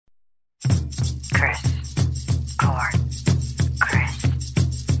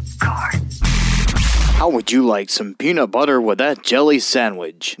How would you like some peanut butter with that jelly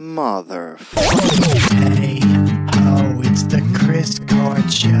sandwich? Mother. Hey, oh, it's the Chris Court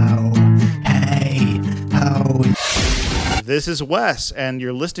Show. Hey, oh. This is Wes, and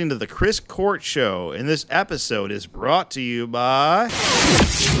you're listening to the Chris Court Show, and this episode is brought to you by...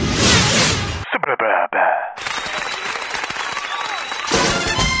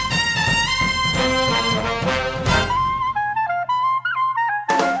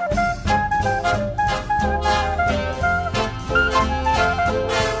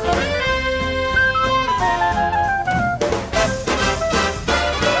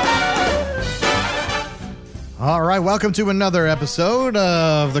 All right, welcome to another episode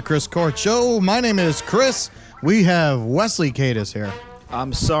of the Chris Court Show. My name is Chris. We have Wesley Cadis here.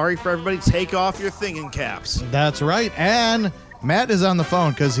 I'm sorry for everybody. Take off your thinking caps. That's right. And Matt is on the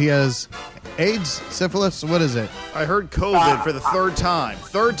phone because he has AIDS, syphilis. What is it? I heard COVID for the third time.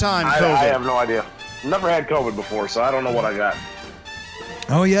 Third time COVID. I have no idea. Never had COVID before, so I don't know what I got.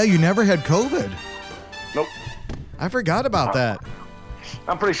 Oh, yeah, you never had COVID. Nope. I forgot about that.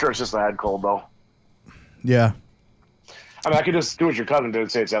 I'm pretty sure it's just a head cold, though. Yeah. I mean, I could just do what your cousin did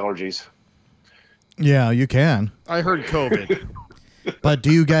and say it's allergies. Yeah, you can. I heard COVID. But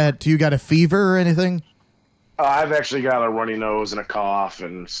do you got a fever or anything? I've actually got a runny nose and a cough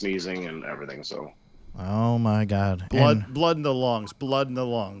and sneezing and everything, so. Oh, my God. Blood in the lungs. Blood in the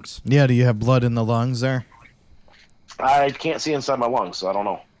lungs. Yeah, do you have blood in the lungs there? I can't see inside my lungs, so I don't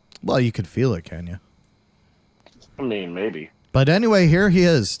know. Well, you could feel it, can you? I mean, maybe. But anyway, here he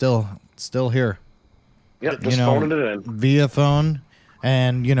is, still here. Yep, just phoning it in. Via phone.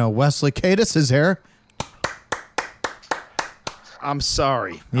 And, Wesley Cadis is here. I'm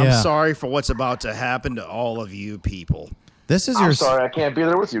sorry. Yeah. I'm sorry for what's about to happen to all of you people. This is I'm sorry, I can't be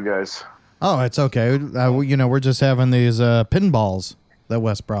there with you guys. Oh, it's okay. We're just having these pinballs that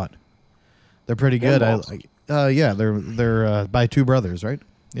Wes brought. They're pretty good. Yeah, they're by two brothers, right?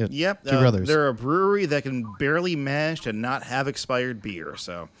 Yeah, Yep. two brothers. They're a brewery that can barely manage to not have expired beer,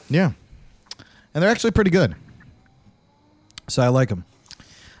 so. Yeah. And they're actually pretty good. So I like them.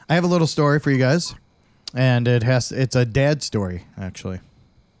 I have a little story for you guys. And it's a dad story, actually.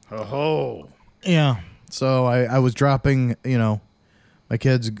 Oh. Yeah. So I was dropping, my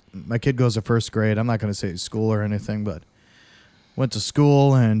kid goes to first grade. I'm not going to say school or anything, but went to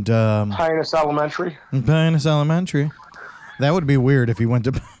school and Pioneers Elementary. Pioneers Elementary. That would be weird if he went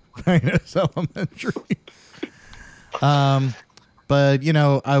to Pioneers Elementary. But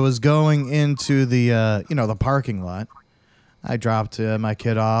I was going into the the parking lot. I dropped my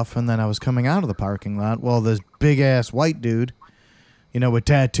kid off, and then I was coming out of the parking lot. Well, this big-ass white dude, with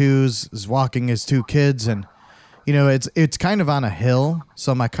tattoos, is walking his two kids, and, it's kind of on a hill,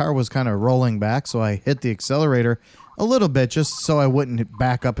 so my car was kind of rolling back, so I hit the accelerator a little bit just so I wouldn't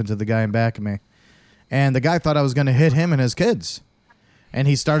back up into the guy in back of me. And the guy thought I was going to hit him and his kids, and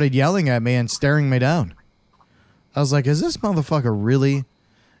he started yelling at me and staring me down. I was like, is this motherfucker really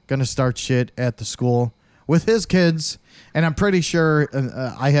going to start shit at the school with his kids? And I'm pretty sure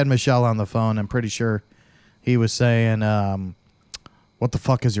I had Michelle on the phone. I'm pretty sure he was saying, what the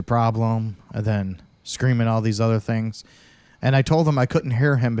fuck is your problem? And then screaming all these other things. And I told him I couldn't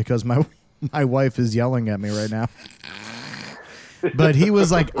hear him because my wife is yelling at me right now. But he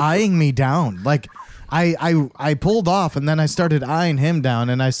was like eyeing me down. Like I pulled off and then I started eyeing him down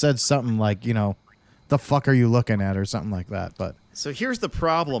and I said something like, the fuck are you looking at or something like that. But so here's the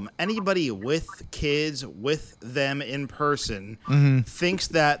problem. Anybody with kids, with them in person, thinks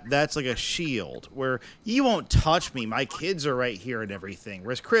that that's like a shield where you won't touch me. My kids are right here and everything.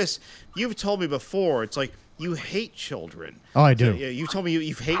 Whereas, Chris, you've told me before, it's like you hate children. Oh, I do. So, you told me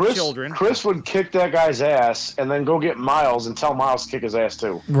you hate children. Chris would kick that guy's ass and then go get Miles and tell Miles to kick his ass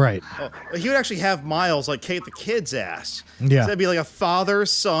too. Right. Oh, he would actually have Miles like kick the kid's ass. Yeah. So that'd be like a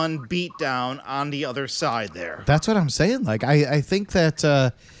father-son beatdown on the other side there. That's what I'm saying. Like, I think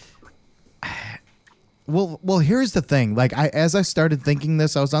that, well, here's the thing. Like, as I started thinking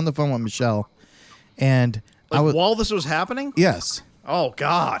this, I was on the phone with Michelle, and while this was happening? Yes. Oh,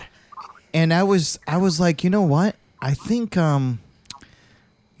 God. And I was like, you know what? I think,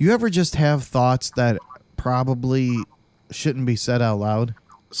 you ever just have thoughts that probably shouldn't be said out loud?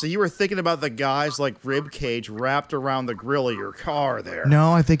 So you were thinking about the guy's like rib cage wrapped around the grill of your car there.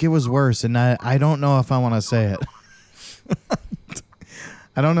 No, I think it was worse, and I don't know if I want to say it.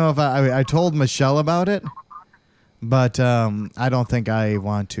 I don't know if I told Michelle about it, but I don't think I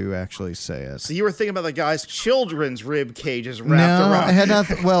want to actually say it. So you were thinking about the guy's children's rib cages wrapped around. It had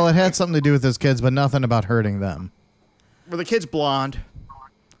nothing. Well, it had something to do with his kids, but nothing about hurting them. Were the kids blonde?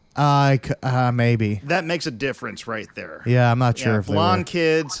 Maybe. That makes a difference right there. Yeah, I'm not sure Yeah, if they blonde were.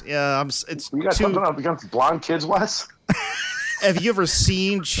 kids. Yeah, it's You got too. something up against blonde kids, Wes? Have you ever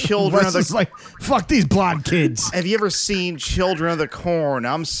seen Children of Wes is the? like, fuck these blonde kids. Have you ever seen Children of the Corn?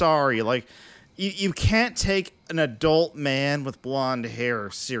 I'm sorry, like you can't take an adult man with blonde hair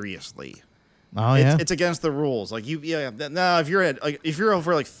seriously. Oh yeah. It's against the rules. Like no, if you're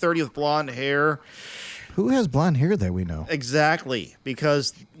over like 30 with blonde hair, Who has blonde hair that we know? exactly,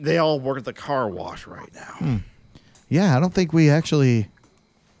 because they all work at the car wash right now. Yeah, I don't think we actually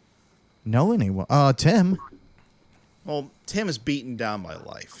know anyone. Tim. Well, Tim is beaten down by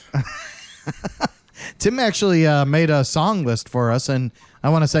life. Tim actually made a song list for us, and I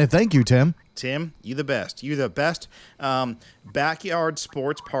want to say thank you, Tim. Tim, you the best. You the best backyard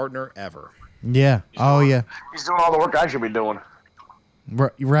sports partner ever. Yeah. Oh yeah. He's doing all the work I should be doing.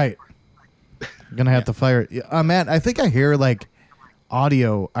 Right. Gonna have to fire it. Matt, I think I hear like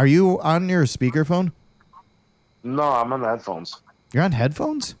audio. Are you on your speakerphone? No, I'm on the headphones. You're on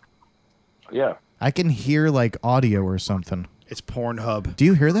headphones? Yeah. I can hear like audio or something. It's Pornhub. Do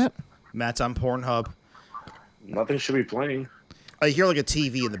you hear that? Matt's on Pornhub. Nothing should be playing. I hear like a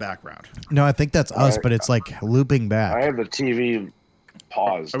TV in the background. No, I think that's us, but it's like looping I back. have the TV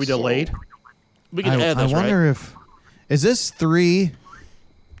paused. Are we so- delayed? We can I add this, right? wonder if is this 3.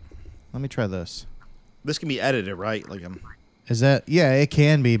 Let me try this. This can be edited, right? Like Is that? Yeah, it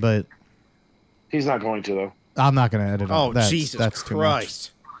can be, but He's not going to, though. I'm not gonna edit it. oh That's Jesus too much.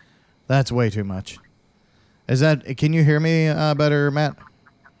 Christ! That's way too much. Is that? Can you hear me better, Matt?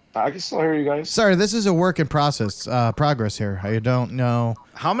 I can still hear you guys. Sorry, this is a work in progress here. I don't know.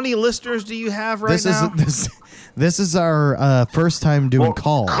 How many listeners do you have right This now? is this is our first time doing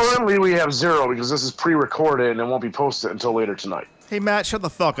calls. Currently, we have 0 because this is pre-recorded and it won't be posted until later tonight. Hey Matt, shut the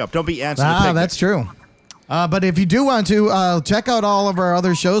fuck up! Don't be answering. the pig That's true. But if you do want to check out all of our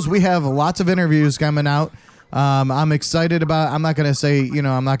other shows, we have lots of interviews coming out. I'm excited about. I'm not gonna say,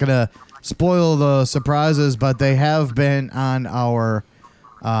 I'm not gonna spoil the surprises, but they have been on our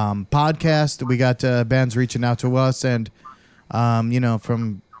podcast. We got bands reaching out to us, and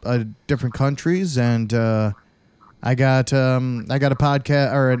from different countries, and I got a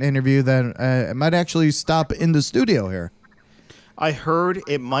podcast or an interview that might actually stop in the studio here. I heard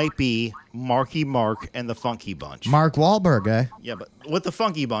it might be Marky Mark and the Funky Bunch. Mark Wahlberg, eh? Yeah, but with the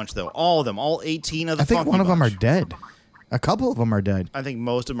Funky Bunch though, all of them, all 18 of the I think Funky one of them are Bunch. dead. A couple of them are dead. I think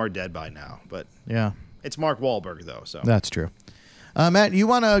most of them are dead by now, but Yeah, it's Mark Wahlberg though. So that's true. Matt, you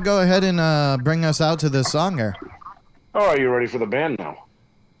want to go ahead and bring us out to this song here? Oh, are you ready for the band now?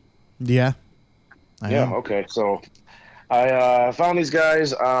 Yeah. I Yeah, am. okay. So I found these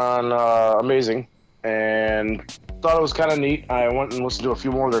guys on Amazing and thought it was kind of neat. I went and listened to a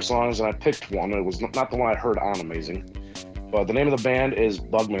few more of their songs, and I picked one. It was not the one I heard on Amazing. But the name of the band is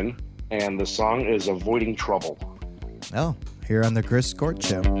Bugman, and the song is Avoiding Trouble. Oh, here on the Chris Court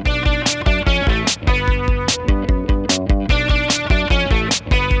Show.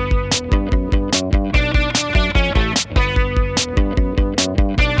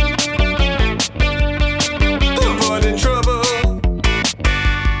 Avoiding trouble.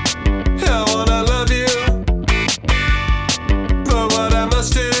 I wanna love you, but what I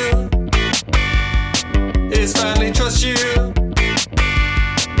must do is finally trust you.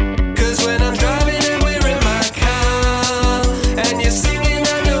 'Cause when I'm driving and we're in my car, and you're singing,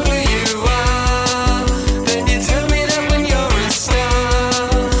 I know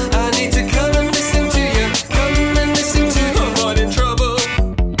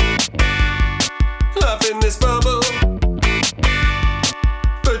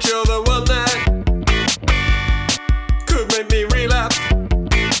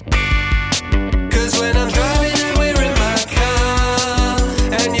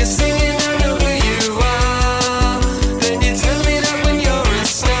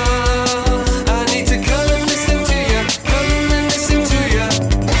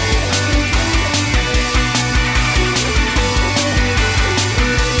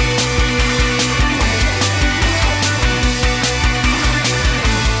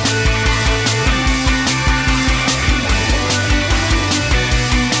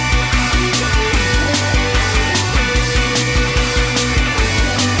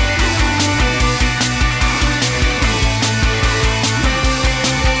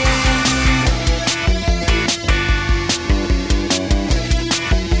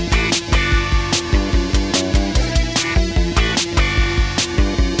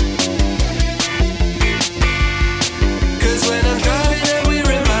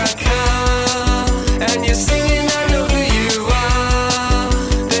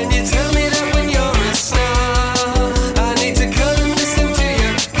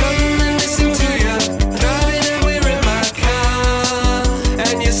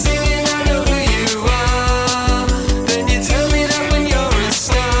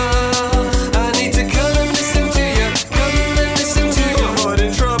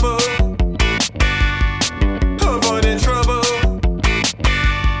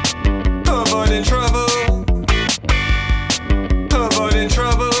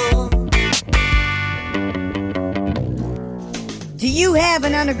have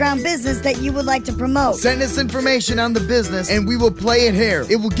an underground business that you would like to promote, Send us information on the business and we will play it here.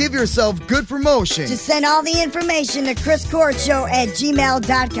 It will give yourself good promotion. just send all the information to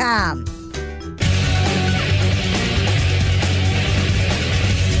chriscordshow@gmail.com.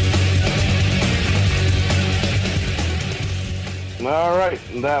 All right,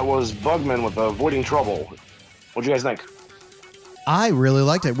 that was Bugman with Avoiding Trouble. What'd you guys think? I really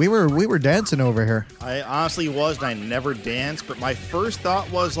liked it. We were dancing over here. I honestly was, and I never danced, but my first thought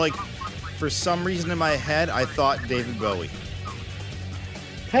was, like, for some reason in my head, I thought David Bowie.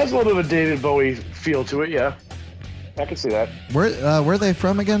 Has a little bit of a David Bowie feel to it, yeah. I can see that. Where are they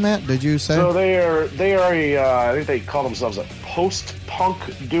from again, Matt? Did you say? So they are I think they call themselves a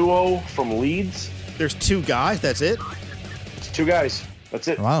post-punk duo from Leeds. There's two guys, that's it? It's two guys. That's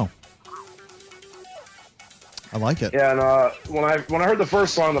it. Wow. I like it. Yeah, and when I heard the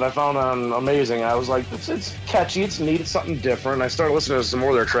first song that I found on Amazing, I was like, it's catchy, it's neat, it's something different. And I started listening to some more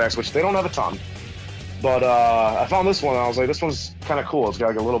of their tracks, which they don't have a ton. But I found this one, and I was like, this one's kind of cool. It's got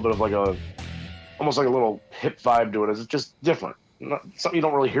like a little bit of like almost like a little hip vibe to it. It's just different. Something you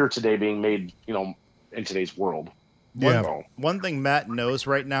don't really hear today being made, in today's world. Yeah. One thing Matt knows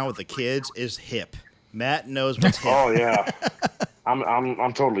right now with the kids is hip. Matt knows what's hip. Oh yeah,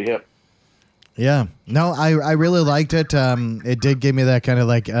 I'm totally hip. Yeah. No, I really liked it. It did give me that kind of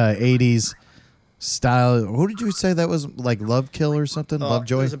like 80s style. Who did you say that was, like Love Kill or something?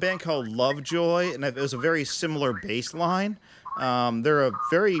 Lovejoy? There's a band called Lovejoy, and it was a very similar bass line. They're a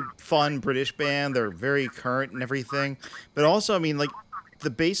very fun British band. They're very current and everything. But also, I mean, like, the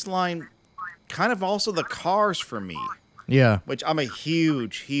bass line, kind of also the Cars for me. Yeah. Which I'm a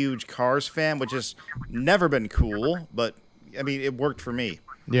huge, huge Cars fan, which has never been cool. But, I mean, it worked for me.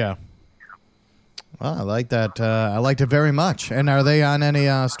 Yeah. Well, I like that. I liked it very much. And are they on any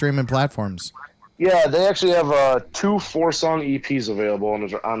streaming platforms? Yeah, they actually have 2 4-song EPs available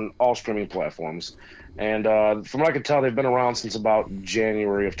on all streaming platforms. And from what I can tell, they've been around since about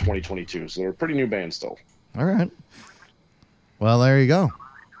January of 2022. So they're a pretty new band still. All right. Well, there you go.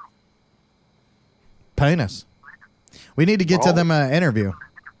 Penis. We need to get to them an interview.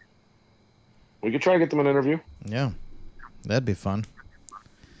 We could try to get them an interview. Yeah. That'd be fun.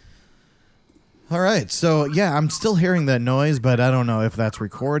 All right. So, yeah, I'm still hearing that noise, but I don't know if that's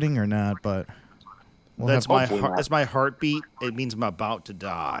recording or not. But that's my heartbeat. It means I'm about to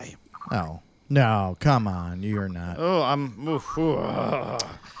die. Oh. No, come on. You're not. Oh, I'm... All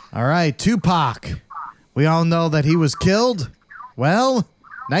right, Tupac. We all know that he was killed. Well,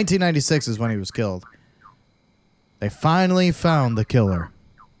 1996 is when he was killed. They finally found the killer.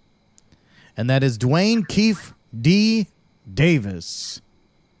 And that is Dwayne Keefe D. Davis.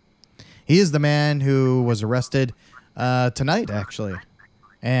 He is the man who was arrested tonight, actually.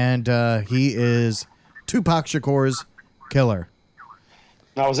 And he is Tupac Shakur's killer.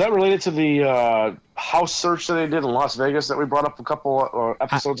 Now, is that related to the house search that they did in Las Vegas that we brought up a couple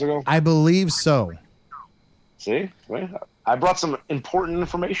episodes ago? I believe so. See? I brought some important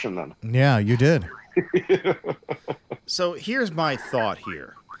information then. Yeah, you did. So here's my thought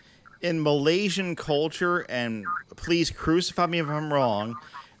here. In Malaysian culture, and please crucify me if I'm wrong,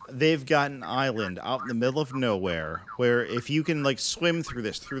 they've got an island out in the middle of nowhere where if you can like swim through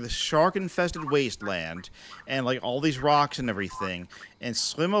the shark-infested wasteland and like all these rocks and everything and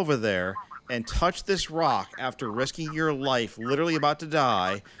swim over there and touch this rock after risking your life, literally about to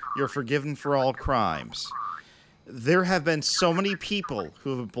die, you're forgiven for all crimes. There have been so many people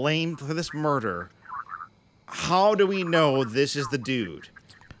who have been blamed for this murder. How do we know this is the dude?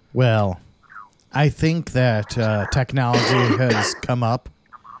 Well, I think that technology has come up.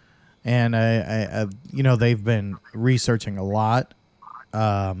 And I they've been researching a lot.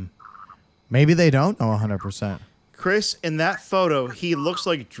 Maybe they don't know 100%. Chris, in that photo, he looks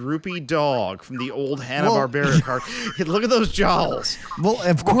like Droopy Dog from the old Hanna-Barbera card. Look at those jowls. Well,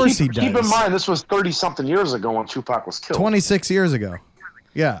 of course he does. Keep in mind, this was 30-something years ago when Tupac was killed. 26 years ago.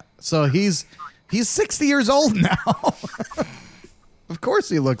 Yeah, so he's 60 years old now. Of course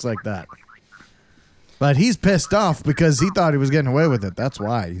he looks like that. But he's pissed off because he thought he was getting away with it. That's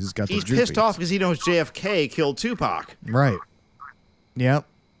why he's got. He's pissed off because he knows JFK killed Tupac. Right. Yep.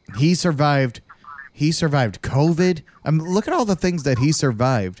 He survived. He survived COVID. Look at all the things that he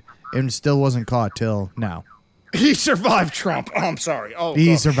survived and still wasn't caught till now. He survived Trump. Oh, I'm sorry. Oh,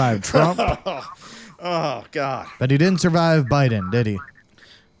 he survived Trump. Oh God. But he didn't survive Biden, did he?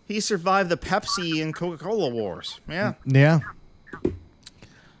 He survived the Pepsi and Coca-Cola wars. Yeah. Yeah.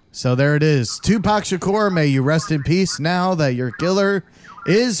 So there it is. Tupac Shakur, may you rest in peace now that your killer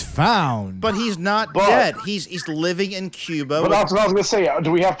is found. But he's not dead. He's living in Cuba. But that's what I was going to say.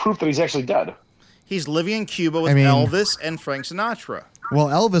 Do we have proof that he's actually dead? He's living in Cuba with Elvis and Frank Sinatra. Well,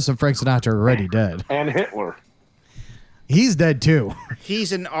 Elvis and Frank Sinatra are already dead. And Hitler. He's dead too.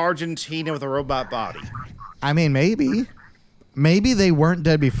 He's in Argentina with a robot body. I mean, maybe. Maybe they weren't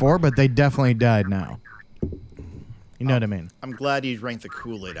dead before, but they definitely died now. You know what I mean? I'm glad you drank the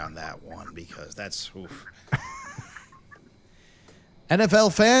Kool-Aid on that one because that's... Oof.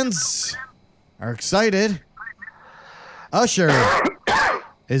 NFL fans are excited. Usher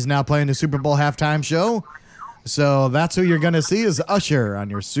is now playing the Super Bowl halftime show. So that's who you're going to see is Usher on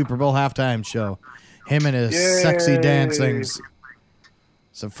your Super Bowl halftime show. Him and his sexy dancings.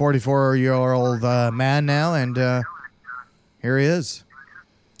 It's a 44-year-old man now, and here he is.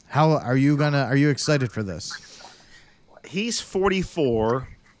 How are you excited for this? He's 44.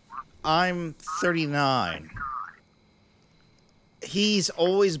 I'm 39. He's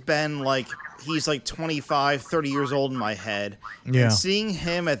always been like, he's like 25, 30 years old in my head. Yeah. And seeing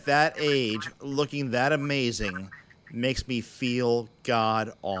him at that age looking that amazing makes me feel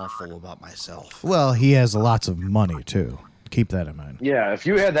god awful about myself. Well, he has lots of money, too. Keep that in mind. Yeah, if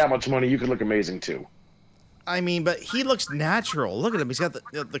you had that much money, you could look amazing, too. I mean, but he looks natural. Look at him. He's got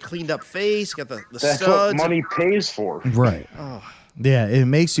the cleaned up face. He's got the That's studs. what money pays for. Right. Yeah, it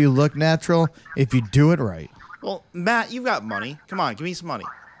makes you look natural if you do it right. Well, Matt, you've got money. Come on, give me some money.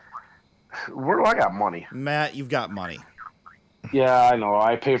 Where do I got money? Matt, you've got money. Yeah, I know.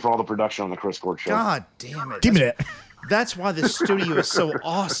 I pay for all the production on the Chris Court show. God damn it. Give me that. That's why this studio is so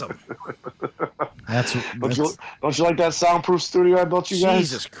awesome. Don't you like that soundproof studio I built you guys?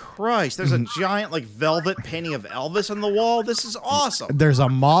 Jesus Christ. There's a giant, like, velvet painting of Elvis on the wall. This is awesome. There's a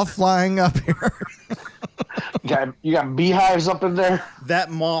moth flying up here. You got beehives up in there?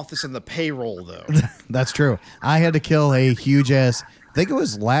 That moth is in the payroll, though. That's true. I had to kill a huge ass, I think it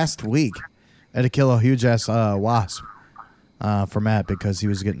was last week, I had to kill a huge ass wasp for Matt because he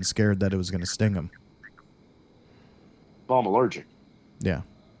was getting scared that it was going to sting him. Well, I'm allergic. Yeah.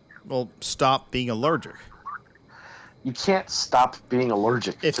 Well, stop being allergic. You can't stop being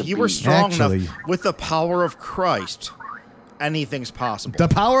allergic. If to you were bees. strong Actually- enough with the power of Christ, anything's possible. The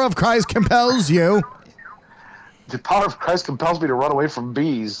power of Christ compels you. The power of Christ compels me to run away from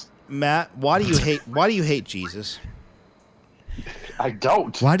bees. Matt, why do you hate Jesus? I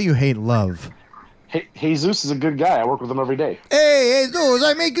don't. Why do you hate love? Hey, Jesus is a good guy. I work with him every day. Hey, Jesus,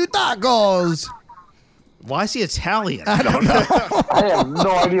 I make you tacos. Why is he Italian? I don't know. I have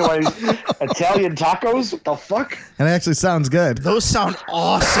no idea why he's Italian tacos. What the fuck? It actually sounds good. Those sound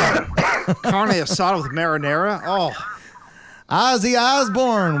awesome. Carne asada with marinara. Oh, Ozzy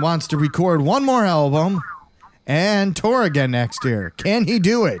Osbourne wants to record one more album and tour again next year. Can he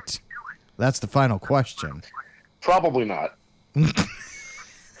do it? That's the final question. Probably not.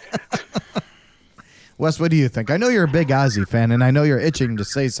 Wes, what do you think? I know you're a big Ozzy fan, and I know you're itching to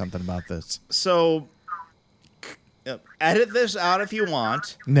say something about this. so edit this out if you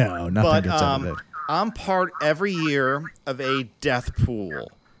want. No, nothing But gets edited. I'm part every year of a death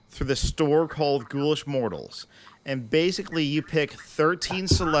pool through the store called Ghoulish Mortals. And basically, you pick 13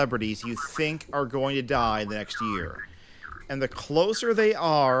 celebrities you think are going to die the next year. And the closer they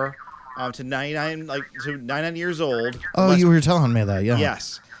are to 99 years old. Oh, less- you were telling me that, yeah.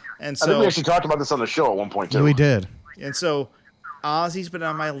 Yes. And I think we so, actually talked about this on the show at one point, too. We did. and so Ozzy's been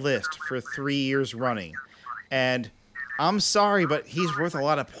on my list for 3 years running. And I'm sorry, but he's worth a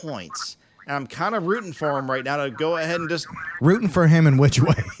lot of points. And I'm kind of rooting for him right now to go ahead and just Rooting for him in which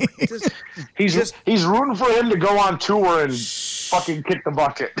way? He's rooting for him to go on tour and fucking kick the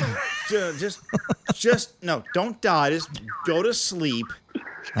bucket. just no, don't die. Just go to sleep All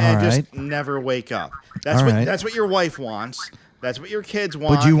and right. just never wake up. That's All what right. that's what your wife wants. That's what your kids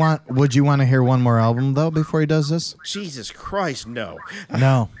want. Would you want to hear one more album though before he does this? Jesus Christ, no.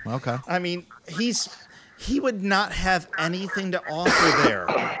 No. Okay. I mean, he would not have anything to offer there.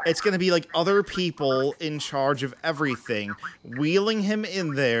 It's going to be like other people in charge of everything, wheeling him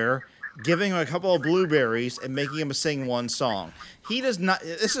in there, giving him a couple of blueberries, and making him sing one song. He does not.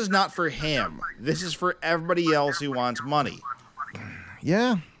 This is not for him. This is for everybody else who wants money.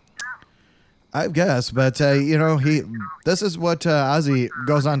 Yeah. I guess, but this is what Ozzy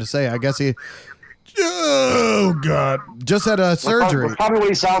goes on to say. I guess he oh God, just had a surgery. That's probably what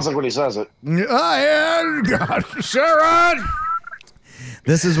he sounds like when he says it. I had God, Sharon.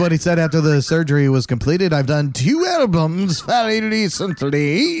 This is what he said after the surgery was completed. I've done 2 albums fairly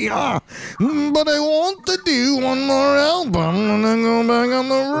recently, but I want to do one more album and then go back on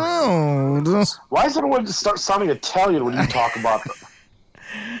the road. Why does everyone start sounding Italian when you talk about them?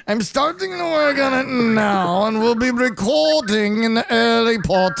 I'm starting to work on it now, and we'll be recording in the early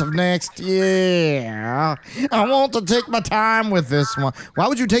part of next year. I want to take my time with this one. Why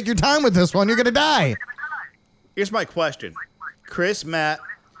would you take your time with this one? You're going to die. Here's my question: Chris, Matt,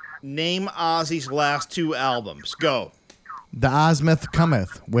 name Ozzy's last 2 albums. Go. The Osmith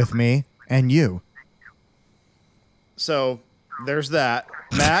Cometh with me and you. So there's that.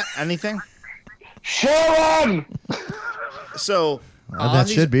 Matt, anything? Sharon! So That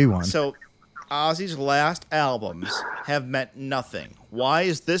should be one. So Ozzy's last albums have meant nothing. Why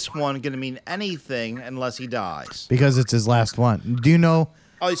is this one going to mean anything unless he dies? Because it's his last one. Do you know?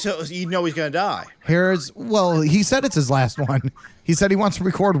 Oh, so you know he's going to die. He said it's his last one. He said he wants to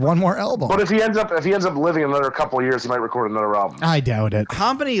record one more album. But if he ends up living another couple of years, he might record another album. I doubt it.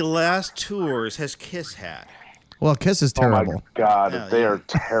 How many last tours has Kiss had? Well, Kiss is terrible. Oh my God, Yeah, they yeah. are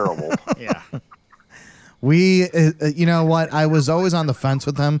terrible. Yeah. We, you know what? I was always on the fence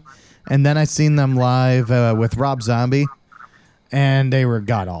with them, and then I seen them live with Rob Zombie, and they were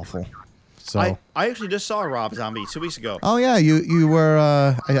god awful. So, I actually just saw Rob Zombie 2 weeks ago. oh yeah, you were.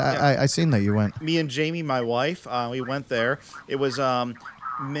 I seen that you went. Me and Jamie, my wife, we went there. It was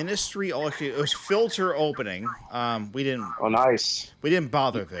Ministry. Oh, actually, it was Filter opening. We didn't Oh, nice.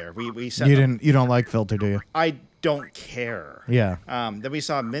 bother there. We sent You don't like Filter, do you? I don't care. Yeah. Then we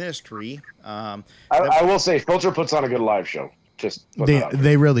saw Ministry. I will say, Filter puts on a good live show. Just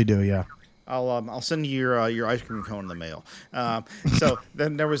They really do. Yeah. I'll send you your ice cream cone in the mail. So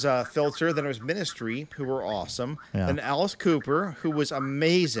then there was Filter. Then there was Ministry, who were awesome. Yeah. Then Alice Cooper, who was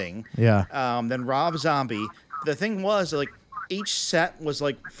amazing. Yeah. Then Rob Zombie. The thing was, like, each set was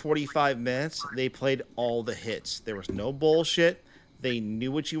like 45 minutes. They played all the hits. There was no bullshit. They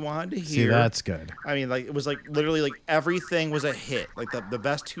knew what you wanted to hear. See, that's good. I mean, like, it was like literally like everything was a hit. Like the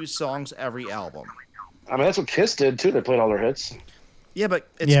best 2 songs every album. I mean, that's what Kiss did too. They played all their hits. Yeah, but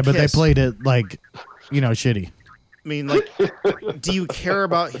it's But they Kiss. played it like, shitty. I mean, like, do you care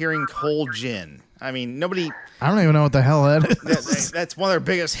about hearing Cold Gin? I mean, nobody. I don't even know what the hell that is. That's one of their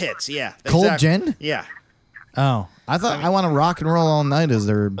biggest hits. Yeah. Cold Gin? Yeah. Oh, I thought I Want to Rock and Roll All Night is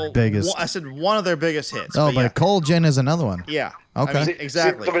their biggest. I said one of their biggest hits. Oh, but yeah. Cold Gin is another one. Yeah. Okay. I mean,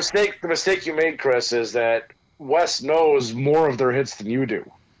 exactly. The mistake you made, Chris, is that Wes knows more of their hits than you do.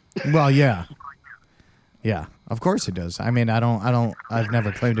 Well, yeah. Yeah, of course he does. I mean, I've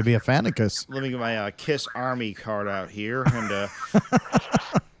never claimed to be a fan of Kiss. Let me get my Kiss Army card out here. And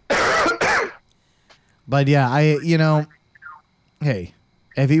But yeah, hey,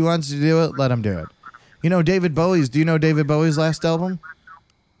 if he wants to do it, let him do it. Do you know David Bowie's last album?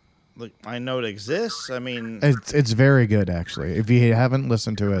 look, I know it exists. I mean, It's very good, actually. If you haven't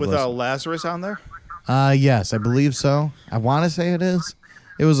listened to it, with listen. Lazarus on there? Yes, I believe so. I want to say it is.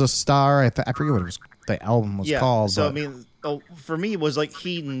 It was a star. I forget what the album was called. So, but I mean, for me, it was like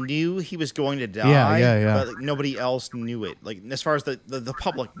he knew he was going to die. Yeah. But like, nobody else knew it. Like, as far as the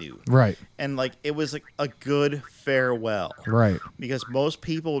public knew. right, And, like, it was like a good farewell. right. Because most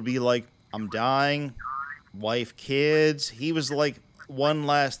people would be like, I'm dying, wife, kids. He was like one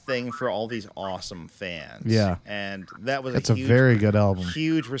last thing for all these awesome fans. Yeah. And that was It's a a huge, very good album.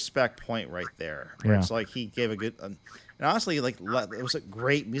 huge respect point right there. Where Yeah. It's like he gave a good, and honestly, like, it was a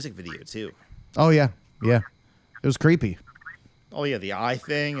great music video too. Oh yeah. It was creepy. Oh yeah, the eye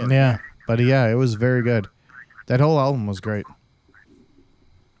thing. And Yeah, but yeah, it was very good. That whole album was great.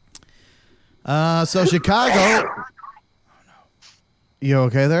 So Chicago. You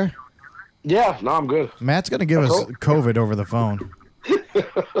okay there? Yeah, no, I'm good. Matt's gonna give us COVID over the phone.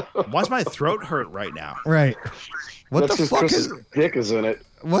 Why's my throat hurt right now? Right. What That's the just fuck Chris's is? dick is in it.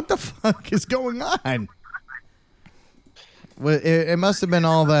 What the fuck is going on? Well, it must have been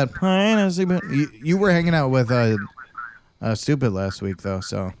all that. You were hanging out with Stupid last week, though.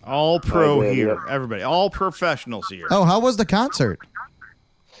 So. All pro yeah, here, yeah. everybody. All professionals here. Oh, how was the concert?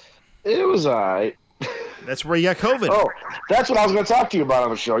 It was alright. That's where you got COVID. Oh, that's what I was going to talk to you about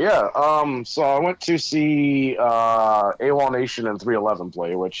on the show. Yeah. So I went to see AWOL Nation and 311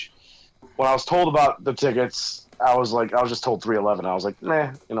 play. Which, when I was told about the tickets, I was just told 311. I was like,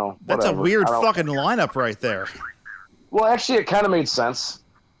 nah, That's a whatever. weird I don't- fucking lineup right there. Well, actually, it kind of made sense.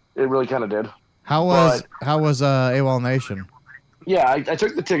 It really kind of did. How was AWOL Nation? Yeah, I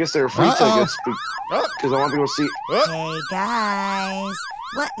took the tickets. They were free tickets because I wanted to go see. Hey guys,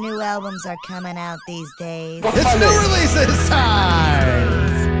 what new albums are coming out these days? What's It's my new name? releases time.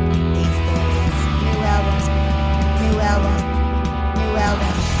 These days, new albums, new albums, new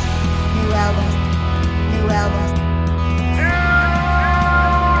albums, new albums, new albums.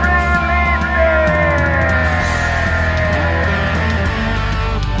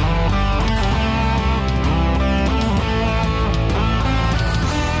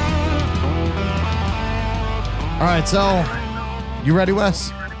 All right, so you ready,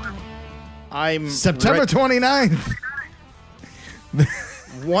 Wes? I'm September ready. 29th.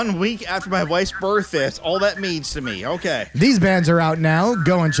 1 week after my wife's birthday. That's all that means to me. Okay. These bands are out now.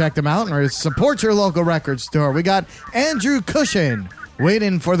 Go and check them out or support your local record store. We got Andrew Cushion,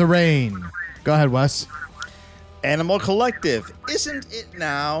 Waiting for the Rain. Go ahead, Wes. Animal Collective, Isn't It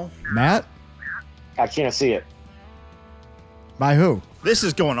Now? Matt? I can't see it. By who? This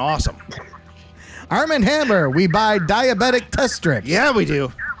is going awesome. Arm & Hammer, We Buy Diabetic Test Strips. Yeah, we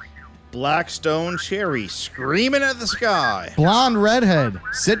do. Blackstone Cherry, Screaming at the Sky. Blonde Redhead,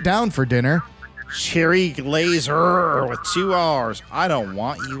 Sit Down for Dinner. Cherry Glazer with 2 R's. I Don't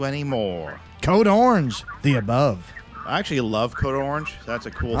Want You Anymore. Code Orange, The Above. I actually love Code Orange. That's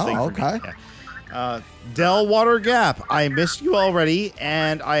a cool thing for okay. me. Yeah. Delwater Gap, I Missed You Already,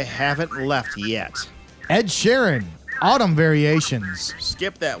 and I Haven't Left Yet. Ed Sheeran, Autumn Variations.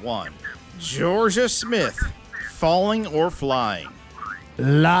 Skip that one. Georgia Smith, Falling or Flying.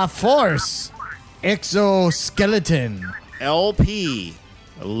 La Force, Exoskeleton. LP,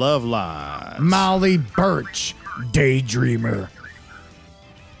 Love Lines. Molly Birch, Daydreamer.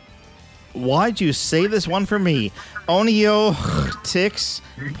 Why'd you say this one for me? Onio Tix,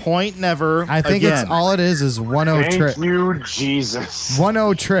 Point Never. I think again. it's all it is 1-0 Thank trick. you, Jesus.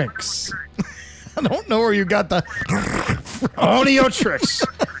 1-0 tricks. I don't know where you got the Onio Tricks.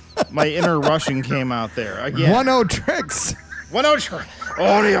 My inner Russian came out there again. 1-0 tricks. 1-0 Tricks.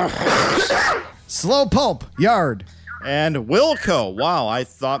 Onio Tricks. Slow Pulp, Yard. And Wilco. Wow, I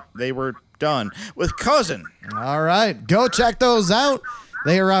thought they were done with Cousin. All right, go check those out.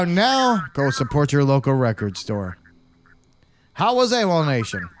 They are out now. Go support your local record store. How was AWOL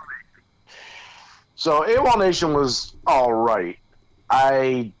Nation? So AWOL Nation was all right.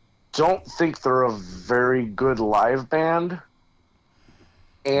 I don't think they're a very good live band.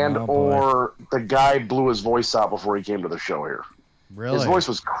 And Oh, boy. or the guy blew his voice out before he came to the show here. Really? His voice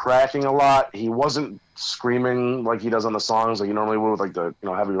was cracking a lot. He wasn't screaming like he does on the songs like he normally would with like the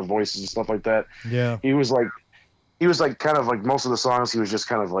heavier voices and stuff like that. Yeah. He was like kind of like most of the songs he was just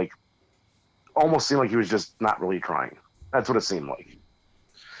kind of like almost seemed like he was just not really trying. That's what it seemed like.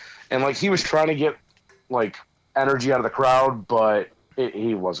 And like he was trying to get like energy out of the crowd, but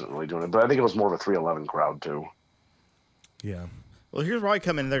he wasn't really doing it. But I think it was more of a 311 crowd too. Yeah. Well, here's where I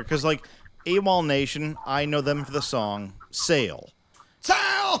come in there because, like, AWOL Nation, I know them for the song Sail.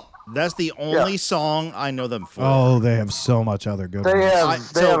 Sail! That's the only song I know them for. Oh, they have so much other good They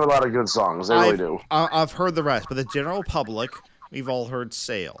ones. have a lot of good songs. They really do. I've heard the rest, but the general public, we've all heard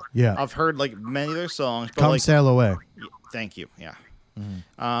Sail. Yeah. I've heard, like, many of their songs. But Come like, Sail Away. Thank you, yeah.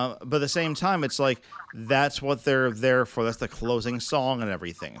 But at the same time, it's like that's what they're there for. That's the closing song and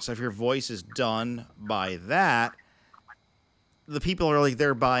everything. So if your voice is done by that, the people are like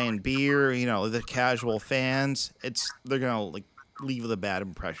they're buying beer. The casual fans. They're gonna like leave with a bad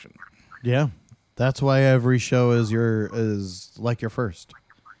impression. Yeah. That's why every show is like your first.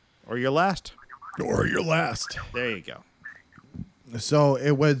 Or your last. Or your last. There you go. So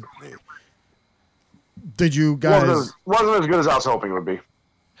it was. Did you guys? Wasn't as good as I was hoping it would be.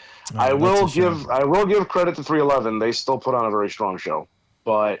 I will give credit to 311. They still put on a very strong show,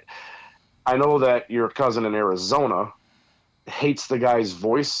 but I know that your cousin in Arizona hates the guy's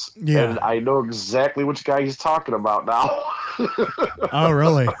voice, and I know exactly which guy he's talking about now. Oh,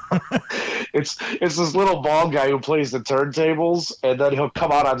 really? It's this little bald guy who plays the turntables, and then he'll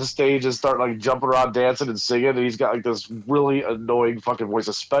come out on the stage and start like jumping around, dancing and singing, and he's got like this really annoying fucking voice,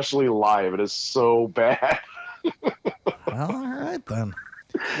 especially live. It is so bad. Well, all right then.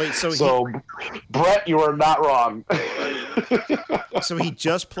 Wait, Brett, you are not wrong. So he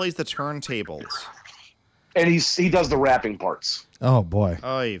just plays the turntables. And he does the rapping parts. Oh boy.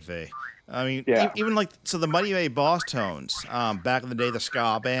 Oy vey. I mean, Yeah. even like the Mighty May Boss Tones, back in the day, the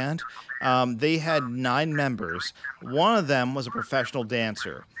ska band, they had 9 members. One of them was a professional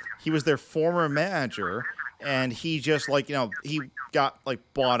dancer. He was their former manager, and he just he got like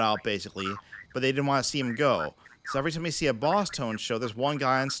bought out basically, but they didn't want to see him go. So every time you see a Boss Tone show, there's one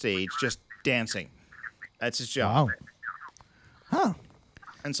guy on stage just dancing. That's his job. Wow. Huh.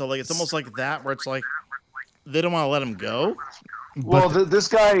 And so it's almost like that where it's like they don't want to let him go. Well, this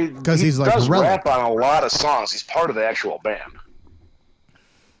guy he's like does relic. rap on a lot of songs. He's part of the actual band.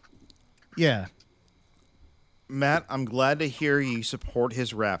 Yeah. Matt, I'm glad to hear you support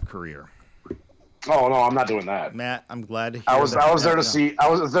his rap career. Oh no, I'm not doing that. Matt, I'm glad to hear I was that. there to see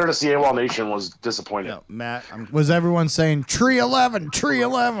AWOL Nation was disappointed. No, Matt, Was everyone saying Tree 11, Tree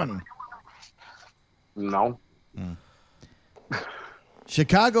 11? No.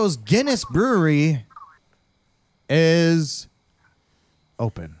 Chicago's Guinness Brewery is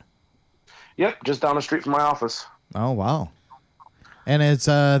open. Yep, just down the street from my office. Oh wow! And it's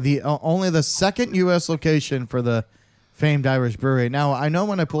only the second U.S. location for the famed Irish brewery. Now, I know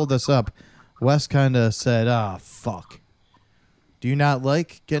when I pulled this up, Wes kind of said, "Ah, fuck." Do you not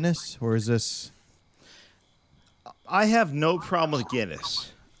like Guinness, or is this? I have no problem with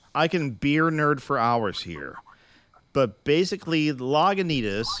Guinness. I can beer nerd for hours here. But basically,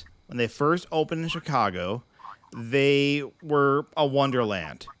 Lagunitas, when they first opened in Chicago, they were a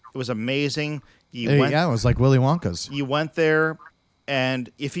wonderland. It was amazing. Yeah, it was like Willy Wonka's. You went there, and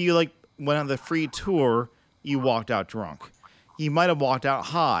if you went on the free tour, you walked out drunk. You might have walked out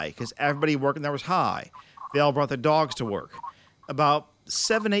high because everybody working there was high. They all brought their dogs to work. About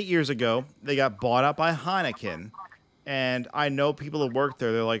 7-8 years ago, they got bought out by Heineken, and I know people that work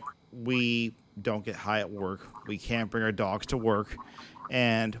there. They're like, we don't get high at work. We can't bring our dogs to work.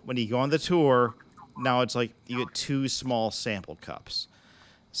 And when you go on the tour, now it's like you get 2 small sample cups.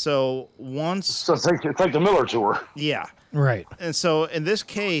 So it's like the Miller tour. Yeah. Right. And so in this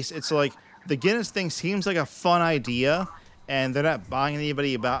case, it's like the Guinness thing seems like a fun idea, and they're not buying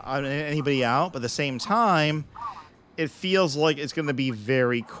anybody out. But at the same time, it feels like it's going to be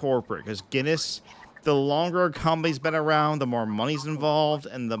very corporate because Guinness, the longer a company's been around, the more money's involved,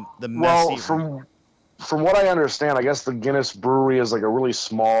 and the messy. Well, from what I understand, I guess the Guinness brewery is like a really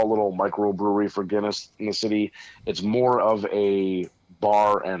small little microbrewery for Guinness in the city. It's more of a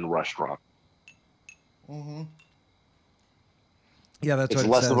bar and restaurant. Mm-hmm. Yeah, that's it's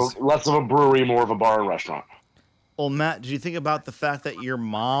what it says. less of a brewery, more of a bar and restaurant. Well, Matt, did you think about the fact that your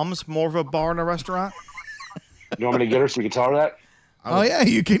mom's more of a bar and a restaurant? You want me to get her so we can tell her that? Yeah,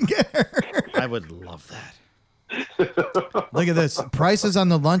 you can get her. I would love that. Look at this. Prices on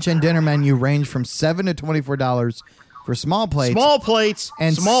the lunch and dinner menu range from $7 to $24 for small plates. Small plates.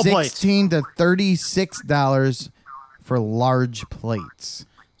 And small $16 to $36 for large plates.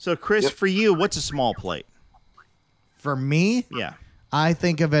 So, Chris, for you, what's a small plate? For me, Yeah. I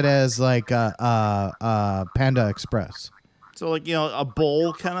think of it as like Panda Express. So, a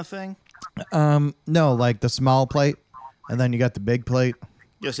bowl kind of thing? No, like the small plate, and then you got the big plate.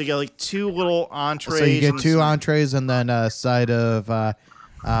 Yeah, so you got 2 little entrees. So you get 2 entrees and then a side of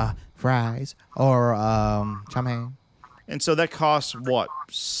fries or chow mein. And so that costs what,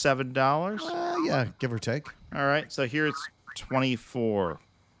 $7? Yeah, give or take. All right, so here it's 24.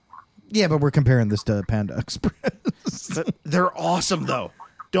 Yeah, but we're comparing this to Panda Express. But they're awesome though.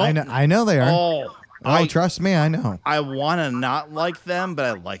 I know they are. Oh, trust me, I know. I want to not like them, but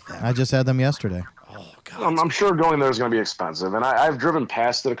I like them. I just had them yesterday. Oh God. I'm sure going there is going to be expensive, and I've driven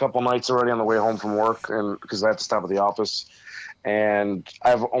past it a couple nights already on the way home from work, and because I have to stop at the office, and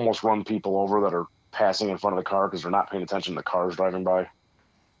I've almost run people over that are passing in front of the car because they're not paying attention to the cars driving by.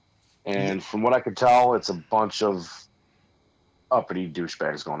 And from what I could tell, it's a bunch of uppity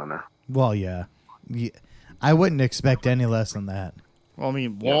douchebags going in there. Well, yeah. I wouldn't expect any less than that. Well, I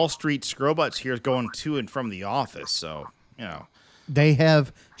mean, Wall Street Scrobut's here going to and from the office, so, They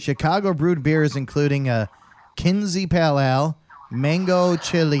have Chicago brewed beers including a Kinsey Pale Ale, Mango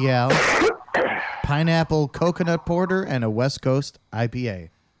Chili Ale, Pineapple Coconut Porter, and a West Coast IPA.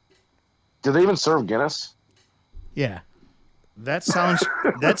 Do they even serve Guinness? Yeah. That sounds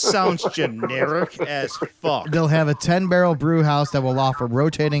generic as fuck. They'll have a 10-barrel brew house that will offer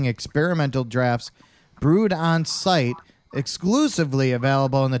rotating experimental drafts brewed on site, exclusively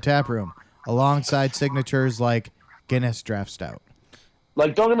available in the tap room, alongside signatures like Guinness Draft Stout.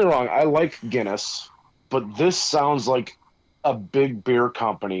 Like, don't get me wrong, I like Guinness, but this sounds like a big beer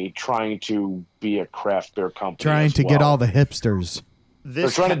company trying to be a craft beer company. Trying to get all the hipsters. They're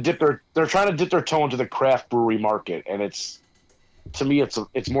trying to dip their toe into the craft brewery market, and to me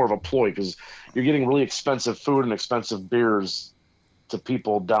it's more of a ploy because you're getting really expensive food and expensive beers to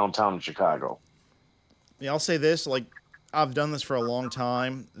people downtown in Chicago. Yeah, I'll say this, I've done this for a long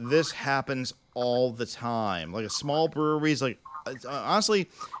time. This happens all the time. Like a small breweries, honestly,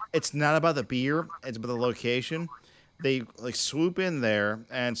 it's not about the beer, it's about the location. They swoop in there,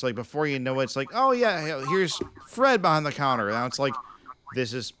 and it's before you know it, it's oh yeah, here's Fred behind the counter. Now it's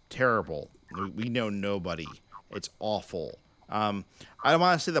this is terrible. We know nobody. It's awful. I don't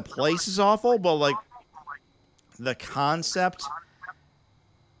want to say the place is awful, but the concept,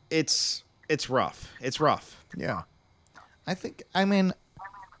 it's rough. It's rough. Yeah. I mean,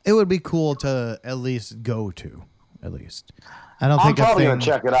 it would be cool to at least go to, at least. I'm probably gonna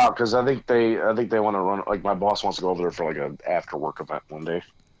check it out because I think they want to run. My boss wants to go over there for an after work event one day.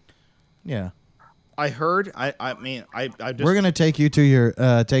 Yeah. I heard. I mean, I just. We're gonna take you to your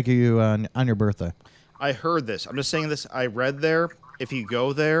on your birthday. I heard this. I'm just saying this. I read there. If you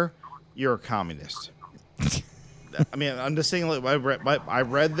go there, you're a communist. I mean, I'm just saying. I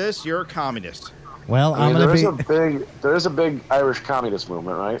read this. You're a communist. Well, there is a big Irish communist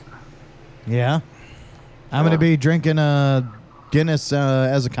movement, right? Yeah. I'm going to be drinking Guinness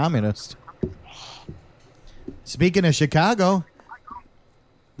as a communist. Speaking of Chicago,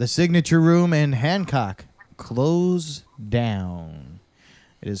 the Signature Room in Hancock closed down.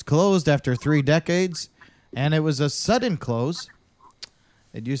 It is closed after 3 decades, and it was a sudden close.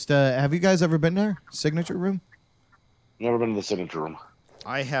 It used to. Have you guys ever been there? Signature Room? Never been to the Signature Room.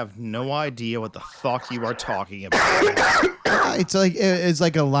 I have no idea what the fuck you are talking about. It's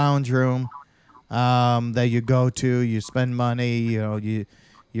like a lounge room that you go to. You spend money.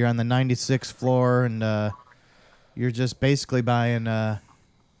 You're on the 96th floor, and you're just basically buying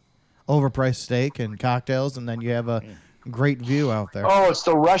overpriced steak and cocktails, and then you have a great view out there. Oh, it's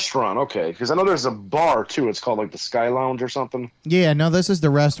the restaurant. Okay, because I know there's a bar too. It's called like the Sky Lounge or something. Yeah, no, this is the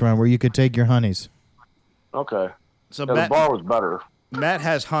restaurant where you could take your honeys. Okay. So Yeah, the bar was better. Matt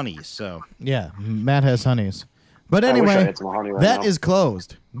has honeys, so Yeah, Matt has honeys. But I wish I anyway, had some honey right that now. is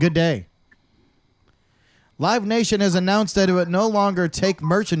closed. Good day. Live Nation has announced that it would no longer take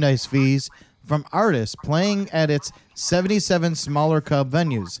merchandise fees from artists playing at its 77 smaller club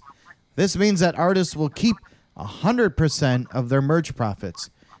venues. This means that artists will keep 100% of their merch profits.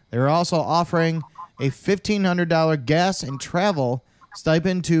 They're also offering a $1,500 gas and travel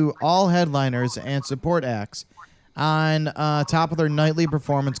stipend to all headliners and support acts on top of their nightly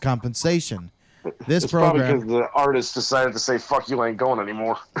performance compensation. This It's probably program because the artist decided to say, fuck you, ain't going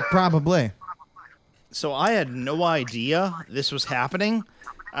anymore. probably. So I had no idea this was happening.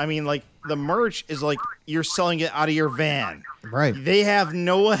 I mean, like, the merch is like you're selling it out of your van. Right. They have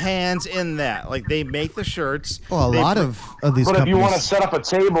no hands in that. Like, they make the shirts. Well, a They lot put- of these But if companies. you want to set up a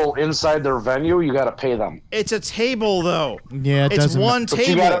table inside their venue, you got to pay them. It's a table, though. Yeah, it it's doesn't- one But you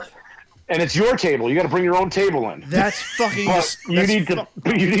table. gotta, and it's your table. You got to bring your own table in. That's fucking. But you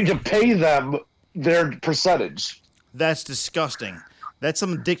need to pay them their percentage. That's disgusting. That's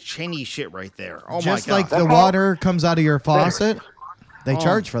some Dick Cheney shit right there. Oh just my god. like the water comes out of your faucet, they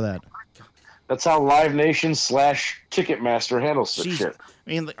charge for that. That's how Live Nation / Ticketmaster handles this Jeez. shit. I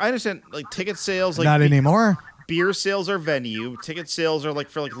mean, like, I understand like ticket sales, like Not anymore. beer sales are venue, ticket sales are like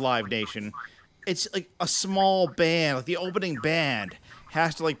for like Live Nation. It's like a small band, like the opening band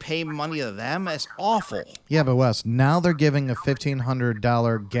has to like pay money to them. It's awful. Yeah, but Wes, now they're giving a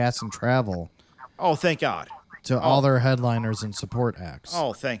 $1,500 gas and travel Oh, thank God. to all their headliners and support acts.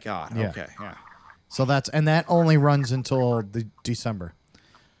 Oh, thank God. Yeah. Okay, yeah. So that only runs until the December.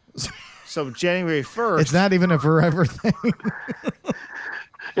 So January 1st. It's not even a forever thing.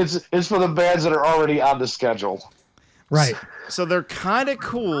 It's for the bands that are already on the schedule. Right. So they're kind of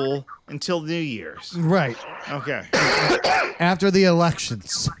cool until New Year's. Right. Okay. After the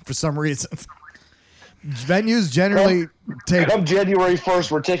elections, for some reason. Venues generally take Come January 1st,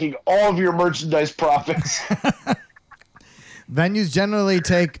 we're taking all of your merchandise profits. Venues generally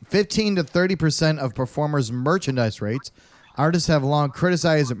take 15 to 30% of performers' merchandise rates. Artists have long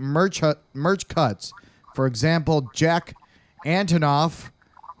criticized merch cuts. For example, Jack Antonoff,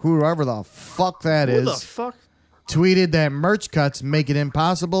 whoever the fuck that Who is, the fuck? tweeted that merch cuts make it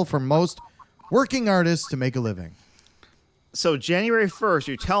impossible for most working artists to make a living. So January 1st,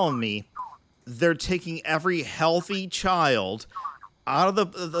 you're telling me they're taking every healthy child out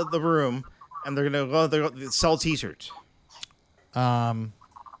of the room and they're going to sell T-shirts.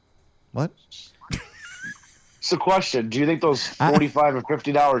 What? It's a question. Do you think those $45 and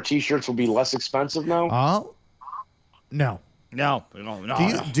 $50 T-shirts will be less expensive now? Oh? No. No.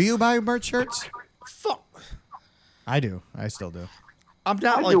 Do you buy merch shirts? Fuck. I do. I still do. I'm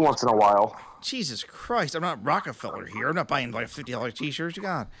not I like do once in a while. Jesus Christ. I'm not Rockefeller here. I'm not buying like $50 T-shirts.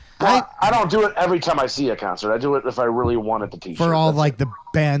 God. Well, I don't do it every time I see a concert. I do it if I really wanted the T-shirt. For all That's like it. the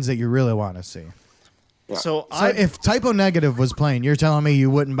bands that you really want to see. Yeah. So So if Typo Negative was playing, you're telling me you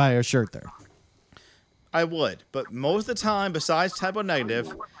wouldn't buy a shirt there? I would, but most of the time, besides Typo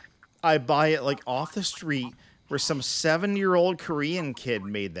Negative, I buy it like off the street where some 7-year-old Korean kid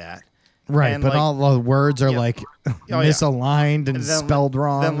made that. Right, And, but like- all the words are Yeah. like yeah. misaligned and And then, spelled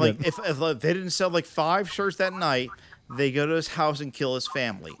wrong. Then, like, if they didn't sell like 5 shirts that night, they go to his house and kill his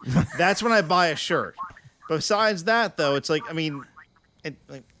family. That's when I buy a shirt. But besides that, though, it's like, I mean,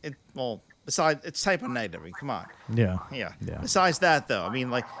 besides, it's Typo Negative. I mean, come on. yeah. Yeah. Yeah. Besides that, though, I mean,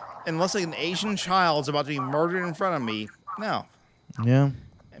 like, unless like an Asian child's about to be murdered in front of me, no. Yeah.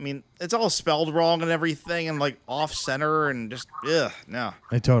 I mean, it's all spelled wrong and everything, and like off center, and just no.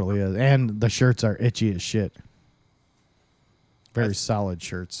 It totally is. And the shirts are itchy as shit. Very solid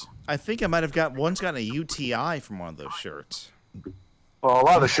shirts. I think I might have gotten a UTI from one of those shirts. Well, a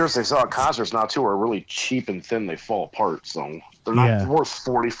lot of the shirts they sell at concerts now too are really cheap and thin. They fall apart, so they're not Yeah. worth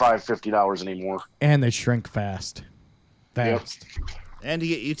 $45, $50 anymore. And they shrink fast. Fast. And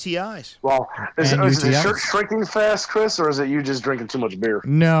you get UTIs. Well, is And it UTIs. shrinking fast, Chris, or is it you just drinking too much beer?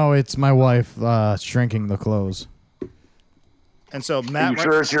 No, it's my wife shrinking the clothes. And so Are Matt, you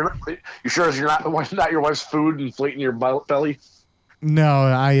sure it's not your wife's food inflating your belly? No,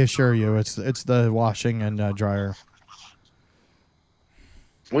 I assure you, it's the washing and dryer.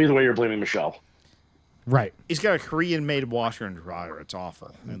 Well, either way, you're blaming Michelle. Right. he's got a Korean-made washer and dryer. It's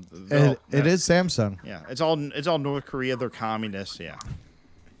awful. It is Samsung. Yeah, it's all North Korea. They're communists. Yeah.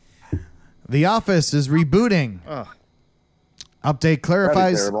 The Office is rebooting. Ugh. Update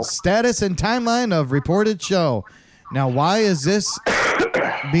clarifies terrible. status and timeline of reported show. Now, why is this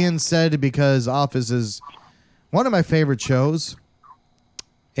being said? Because Office is one of my favorite shows,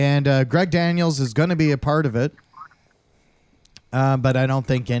 and Greg Daniels is going to be a part of it. But I don't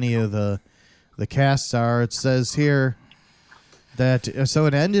think any of the casts are. It says here that so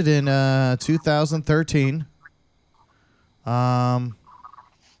it ended in 2013. Let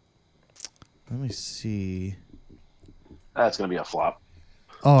me see. That's going to be a flop.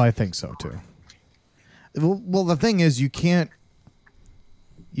 Oh, I think so too. Well, the thing is, you can't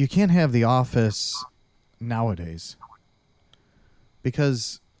have The Office nowadays,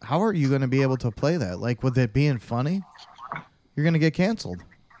 because how are you going to be able to play that? Like, with it being funny, you're going to get canceled.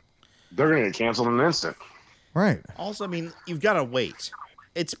 They're going to get canceled in an instant. Right. Also, I mean, you've got to wait.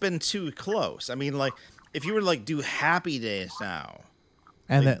 It's been too close. I mean, like, if you were to, like, do Happy Days now.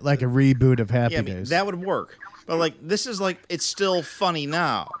 And that, like a reboot of Happy Yeah, I mean, Days. that would work. But, like, this is, like, it's still funny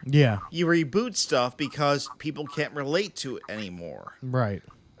now. Yeah. You reboot stuff because people can't relate to it anymore. Right.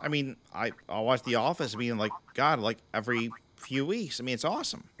 I mean, I'll watch The Office being like, God, like, every few weeks. I mean, it's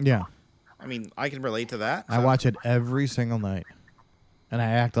awesome. Yeah. I mean, I can relate to that. I watch it every single night, and I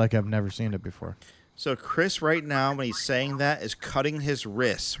act like I've never seen it before. So Chris right now, when he's saying that, is cutting his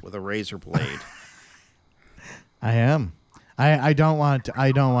wrists with a razor blade. I am. I don't want to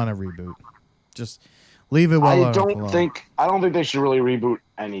reboot. Just leave it well I don't alone. think they should really reboot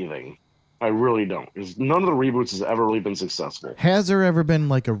anything. I really don't. 'Cause none of the reboots has ever really been successful. Has there ever been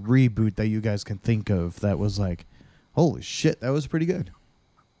like a reboot that you guys can think of that was like, holy shit, that was pretty good?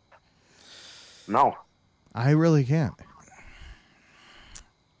 No. I really can't.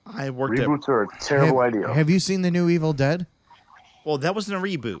 I worked at... Reboots are a terrible idea. Have you seen the new Evil Dead? Well, that wasn't a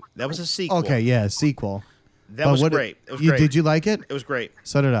reboot. That was a sequel. Okay, yeah, sequel. That But was what- great. It was great. Did you like it? It was great.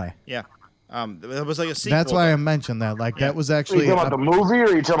 So did I. Yeah. That was like a sequel. That's why I mentioned that. Like, that was Are you actually talking about the movie, or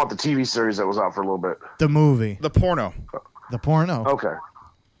are you talking about the TV series that was out for a little bit? the movie. The porno. The porno. Okay.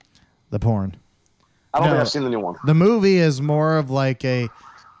 The porn. I don't No. think I've seen the new one. The movie is more of like it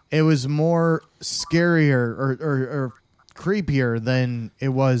was more scarier or creepier than it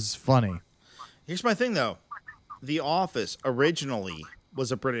was funny. Here's my thing, though. The Office originally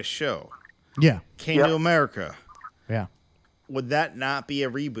was a British show. Yeah. Came Yep. to America. Yeah. Would that not be a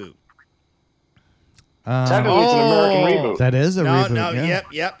reboot? Technically, it's an American reboot. That is a reboot. Yeah.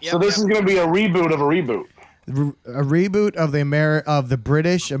 Yep. So this is going to be a reboot of a reboot. A reboot of the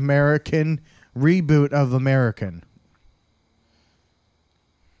British American reboot of American.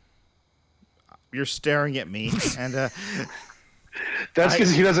 You're staring at me, and That's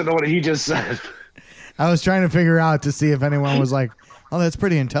because he doesn't know what he just said. I was trying to figure out to see if anyone was like, "Oh, that's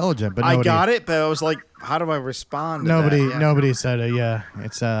pretty intelligent," but I nobody, got it. But I was like, how do I respond? To Nobody, that? Yeah. nobody said it. Yeah,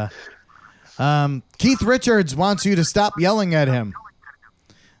 it's Keith Richards wants you to stop yelling at him.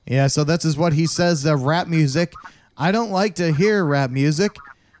 Yeah, so this is what he says. Rap music. I don't like to hear rap music.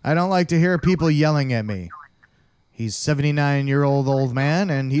 I don't like to hear people yelling at me. He's 79-year-old old man,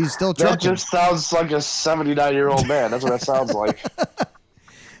 and he's still That trucking. just sounds like a 79-year-old man. That's what that sounds like.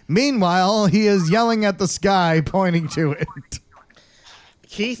 Meanwhile, he is yelling at the sky, pointing to it.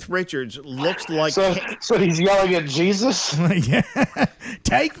 Keith Richards looks like So he's yelling at Jesus? Yeah.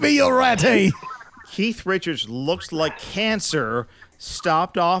 Take me, you ratty. Keith Richards looks like cancer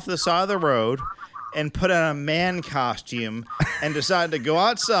stopped off the side of the road and put on a man costume and decided to go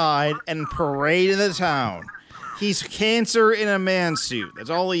outside and parade in the town. He's cancer in a man suit. That's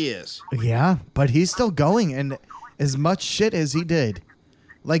all he is. Yeah, but he's still going, and as much shit as he did.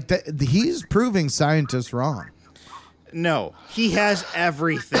 Like, he's proving scientists wrong. No, he has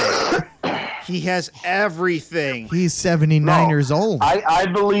everything. He has everything. He's 79 No, years old. I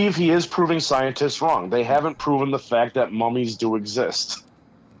believe he is proving scientists wrong. They haven't proven the fact that mummies do exist.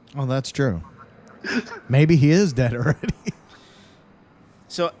 Oh, that's true. Maybe he is dead already.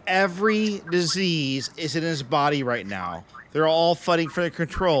 So every disease is in his body right now. They're all fighting for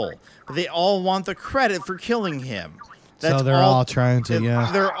control, but they all want the credit for killing him. So they're all trying to,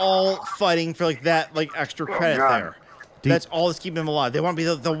 yeah. They're all fighting for like that, like extra credit God. there. That's all that's keeping them alive. They want to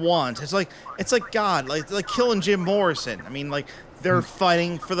be the ones. It's like God, like killing Jim Morrison. I mean, like they're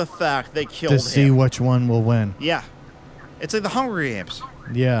fighting for the fact they killed him. To see which one will win. Yeah. It's like the Hunger Games.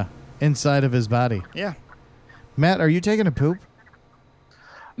 Yeah. Inside of his body. Yeah. Matt, are you taking a poop?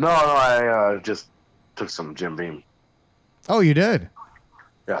 No, I just took some Jim Beam. Oh, you did?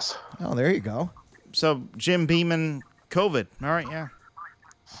 Yes. Oh, there you go. So Jim Beam and COVID. All right, yeah.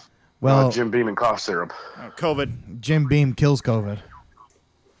 Well, Jim Beam and cough syrup. COVID. Jim Beam kills COVID.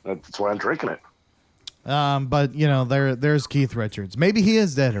 That's why I'm drinking it. But, there's Keith Richards. Maybe he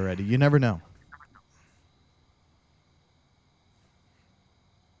is dead already. You never know.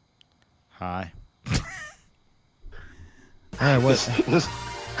 Hi. All right, what?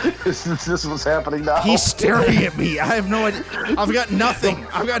 Is this what's happening now? He's staring at me. I have no idea. I've got nothing.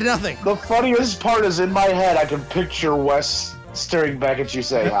 The funniest part is in my head, I can picture Wes staring back at you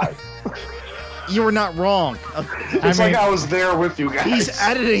saying hi. You were not wrong. It's like I was there with you guys. He's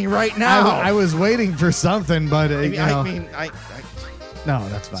editing right now. I was waiting for something, but, no,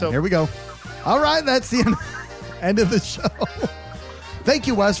 that's fine. So- Here we go. All right, that's the end of the show. Thank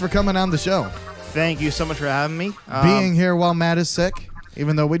you, Wes, for coming on the show. Thank you so much for having me. Being here while Matt is sick,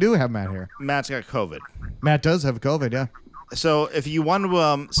 even though we do have Matt here. Matt's got COVID. Matt does have COVID, yeah. So if you want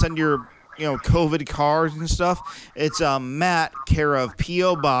to send your COVID cards and stuff, it's Matt, care of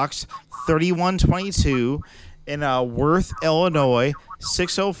P.O. Box 3122 in Worth, Illinois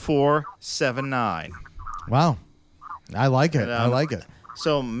 60479. Wow. I like it. I like it.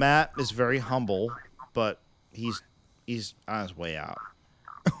 So Matt is very humble, but he's on his way out.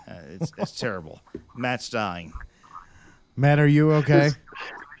 It's terrible. Matt's dying. Matt, are you okay?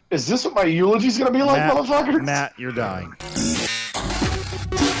 Is this what my eulogy's going to be like, motherfucker? Matt, you're dying.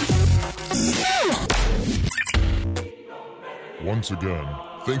 Once again,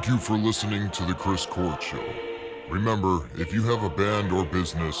 thank you for listening to The Chris Court Show. Remember, if you have a band or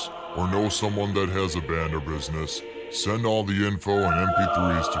business, or know someone that has a band or business, send all the info and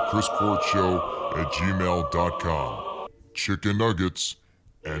MP3s to chriscourtshow@gmail.com. Chicken nuggets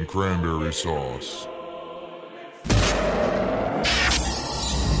and cranberry sauce.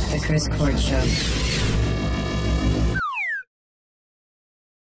 The Chris Court Show.